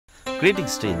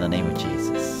Greetings to you in the name of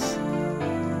Jesus.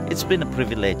 It's been a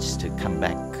privilege to come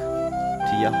back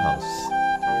to your house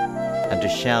and to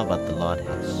share what the Lord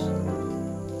has.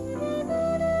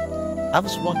 I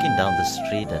was walking down the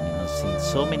street and seeing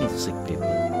so many sick people.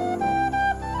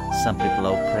 Some people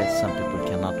are oppressed, some people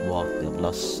cannot walk, they've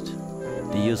lost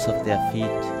the use of their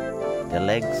feet, their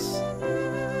legs,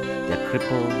 they're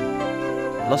crippled,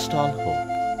 lost all hope.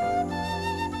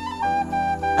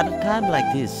 At a time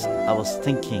like this, I was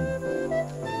thinking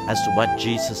as to what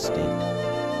Jesus did,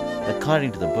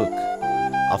 according to the book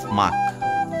of Mark,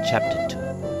 chapter 2.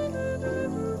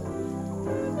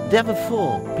 There were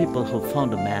 4 people who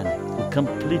found a man who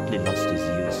completely lost his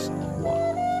use of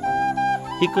walk.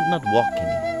 He could not walk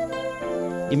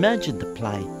anymore. Imagine the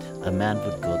plight a man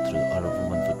would go through or a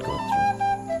woman would go through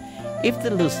if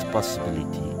they lose the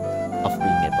possibility of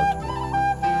being able to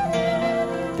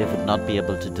walk. They would not be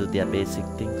able to do their basic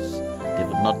things. They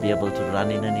would not be able to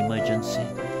run in an emergency.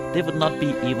 They would not be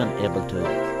even able to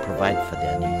provide for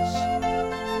their needs.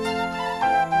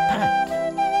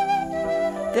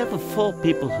 But there were 4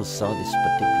 people who saw this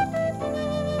particular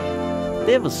thing.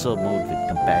 They were so moved with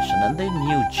compassion, and they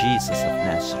knew Jesus of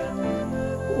Nazareth,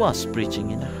 who was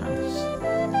preaching in a house.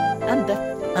 And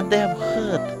they have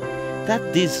heard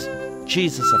that this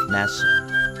Jesus of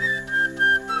Nazareth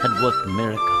had worked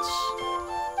miracles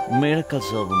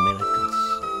over miracles.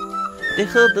 They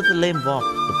heard that the lame walked,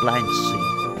 the blind see.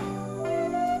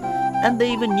 And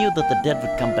they even knew that the dead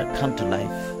would come to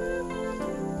life,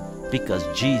 because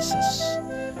Jesus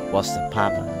was the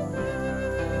power,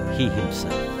 He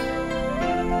Himself.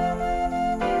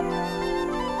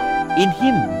 In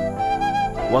Him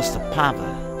was the power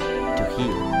to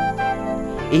heal.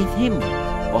 In Him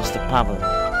was the power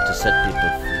to set people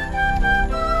free.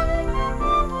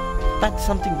 But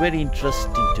something very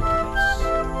interesting took place.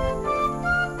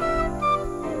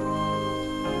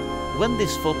 When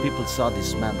these 4 people saw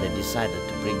this man, they decided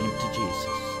to bring him to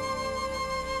Jesus.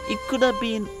 It could have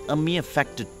been a mere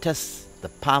fact to test the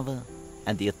power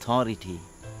and the authority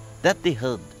that they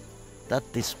heard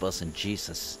that this person,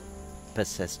 Jesus,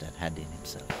 possessed and had in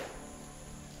himself.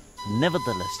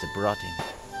 Nevertheless, they brought him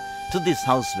to this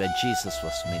house where Jesus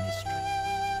was ministering.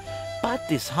 But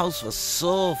this house was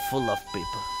so full of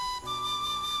people.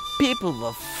 People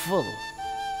were full.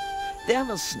 There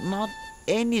was not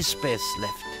any space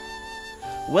left.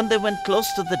 When they went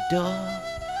close to the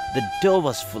door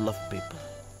was full of people.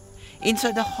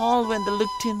 Inside the hall, when they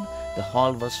looked in, the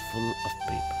hall was full of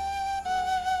people.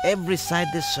 Every side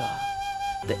they saw,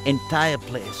 the entire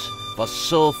place was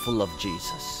so full of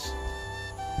Jesus.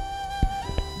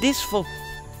 These 4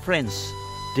 friends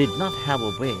did not have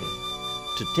a way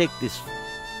to take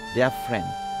their friend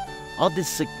or this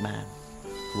sick man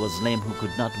who was lame, who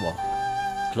could not walk,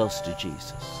 close to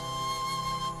Jesus.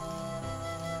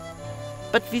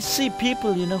 But we see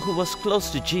people, who was close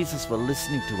to Jesus were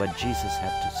listening to what Jesus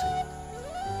had to say.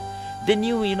 They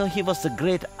knew, He was the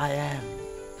great I am,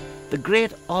 the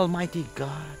great Almighty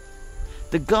God,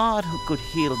 the God who could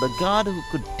heal, the God who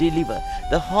could deliver,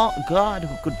 the God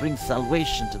who could bring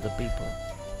salvation to the people.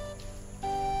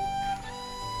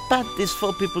 But these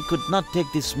 4 people could not take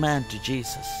this man to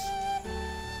Jesus.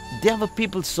 There were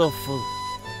people so full.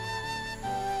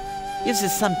 You see,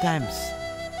 sometimes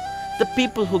the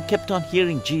people who kept on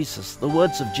hearing Jesus, the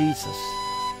words of Jesus,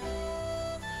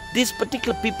 these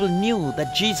particular people knew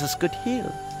that Jesus could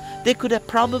heal. They could have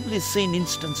probably seen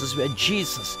instances where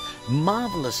Jesus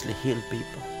marvelously healed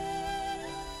people.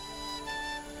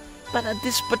 But at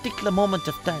this particular moment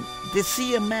of time, they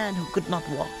see a man who could not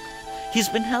walk. He's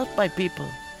been helped by people,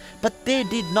 but they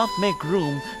did not make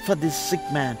room for this sick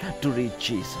man to reach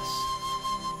Jesus.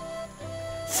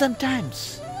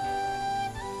 Sometimes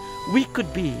we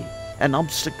could be an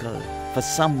obstacle for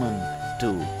someone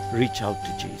to reach out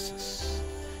to Jesus,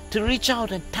 to reach out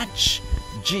and touch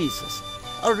Jesus,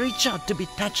 or reach out to be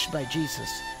touched by Jesus,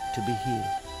 to be healed.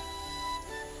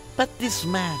 But this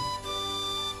man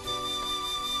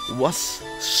was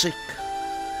sick.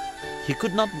 He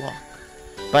could not walk,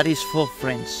 but his 4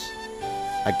 friends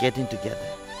are getting together.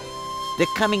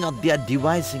 They're coming out, they are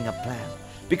devising a plan,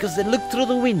 because they looked through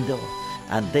the window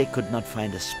and they could not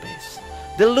find a space.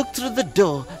 They looked through the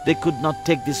door, they could not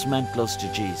take this man close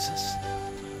to Jesus.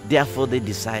 Therefore they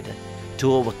decided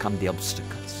to overcome the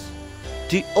obstacles,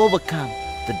 to overcome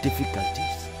the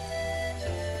difficulties.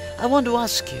 I want to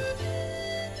ask you,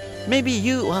 maybe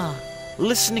you are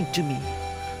listening to me,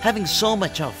 having so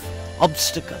much of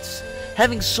obstacles,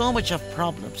 having so much of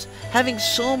problems, having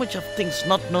so much of things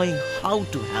not knowing how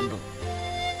to handle.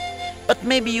 But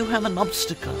maybe you have an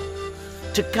obstacle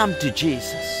to come to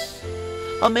Jesus.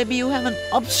 Or maybe you have an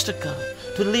obstacle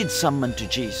to to lead someone to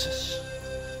Jesus.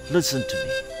 Listen to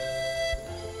me.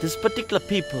 This particular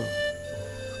people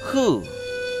who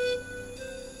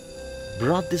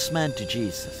brought this man to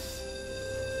Jesus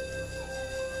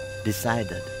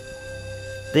decided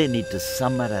they need to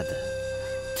somehow or other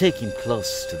take him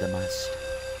close to the Master.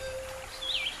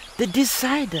 They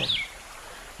decided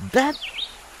that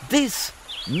this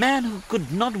man who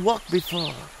could not walk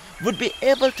before would be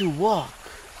able to walk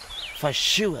for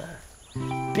sure,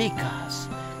 because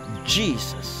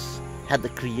Jesus had the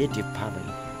creative power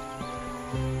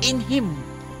in him. In him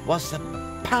was the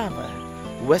power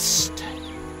vested.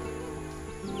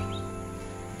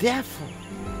 Therefore,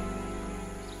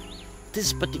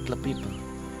 this particular people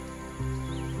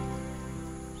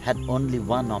had only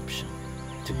one option: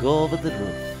 to go over the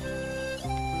roof,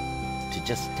 to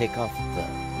just take off the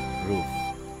roof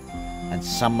and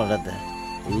some or other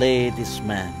lay this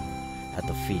man at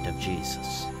the feet of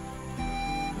Jesus.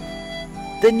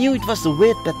 They knew it was the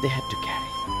weight that they had to carry.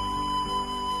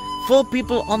 4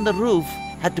 people on the roof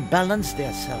had to balance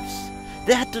themselves.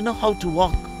 They had to know how to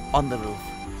walk on the roof.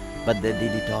 But they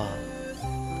did it all.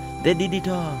 They did it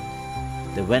all.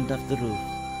 They went off the roof.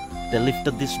 They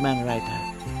lifted this man right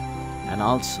up. And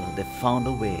also they found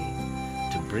a way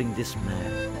to bring this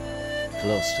man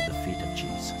close to the feet of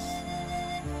Jesus.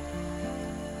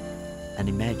 And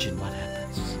imagine what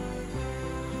happens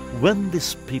when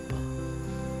these people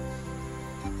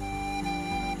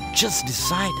just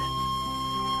decided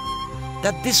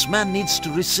that this man needs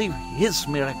to receive his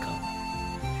miracle.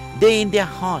 They in their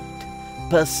heart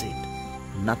perceived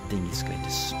nothing is going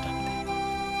to stop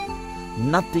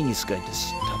them. Nothing is going to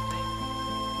stop them.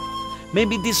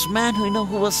 Maybe this man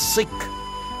who was sick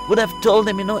would have told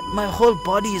them, my whole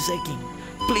body is aching.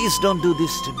 Please don't do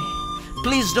this to me.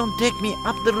 Please don't take me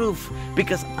up the roof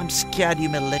because I'm scared you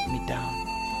may let me down.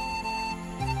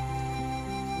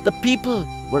 The people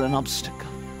were an obstacle.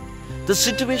 The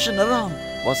situation around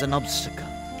was an obstacle.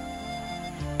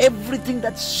 Everything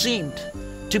that seemed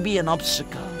to be an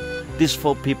obstacle, these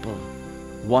 4 people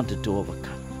wanted to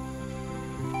overcome.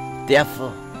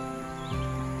 Therefore,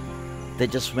 they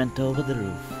just went over the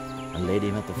roof and laid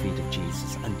him at the feet of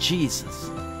Jesus. And Jesus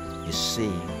is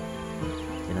seeing,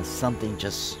 something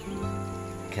just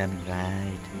coming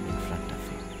right in front of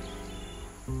him.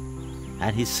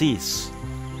 And he sees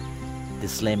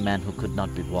this lame man who could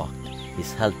not be walked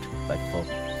is helped by 4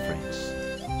 friends.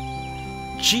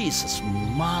 Jesus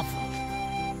marveled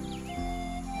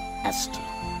as to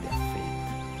their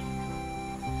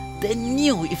faith. They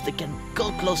knew if they can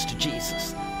go close to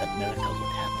Jesus, that miracle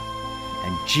would happen.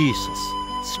 And Jesus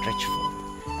stretched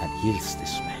forth and heals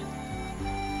this man.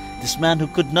 This man who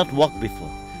could not walk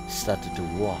before started to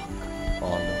walk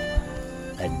all over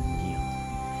anew,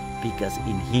 because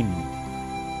in him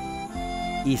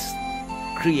is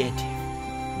creative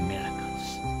miracles.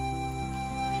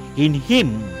 In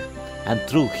him and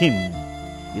through him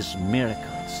is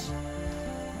miracles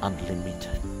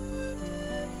unlimited.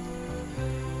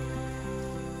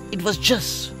 It was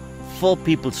just 4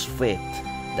 people's faith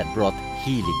that brought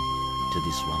healing to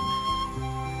this one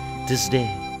man. This day,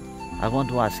 I want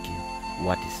to ask you,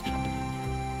 what is troubling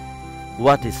you?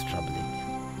 What is troubling you?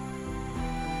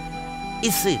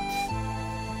 Is it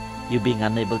you being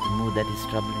unable to move that is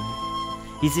troubling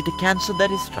you? Is it a cancer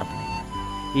that is troubling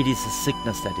you? It is a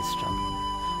sickness that is troubling you?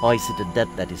 Or is it a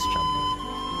death that is troubling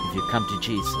you? If you come to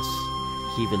Jesus,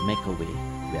 He will make a way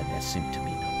where there seems to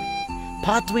be no way.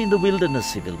 Pathway in the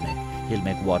wilderness He will make. He'll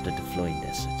make water to flow in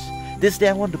deserts. This day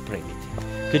I want to pray with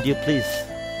you. Could you please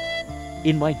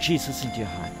invite Jesus into your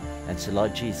heart and say,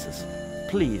 Lord Jesus,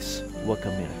 please work a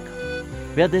miracle.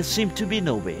 Where there seems to be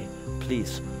no way,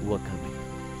 please work a miracle.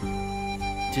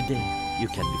 Today you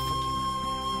can be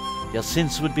forgiven. Your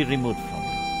sins would be removed from you.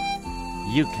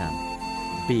 You can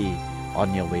be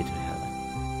on your way to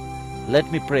heaven.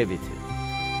 Let me pray with you.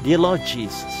 Dear Lord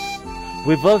Jesus,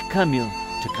 we welcome you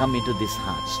to come into these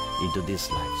hearts, into these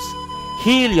lives.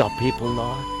 Heal your people,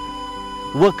 Lord.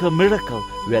 Work a miracle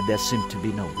where there seems to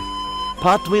be no way.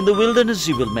 Pathway in the wilderness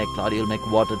you will make, Lord. You'll make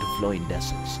water to flow in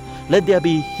deserts. Let there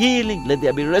be healing, let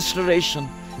there be restoration,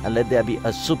 and let there be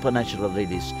a supernatural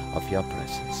release of your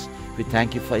presence. We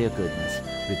thank you for your goodness.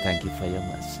 We thank you for your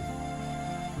mercy.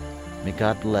 May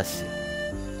God bless you.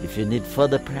 If you need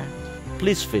further prayer,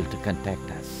 please feel to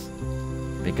contact us.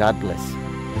 May God bless you.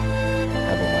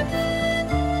 Have a wonderful day.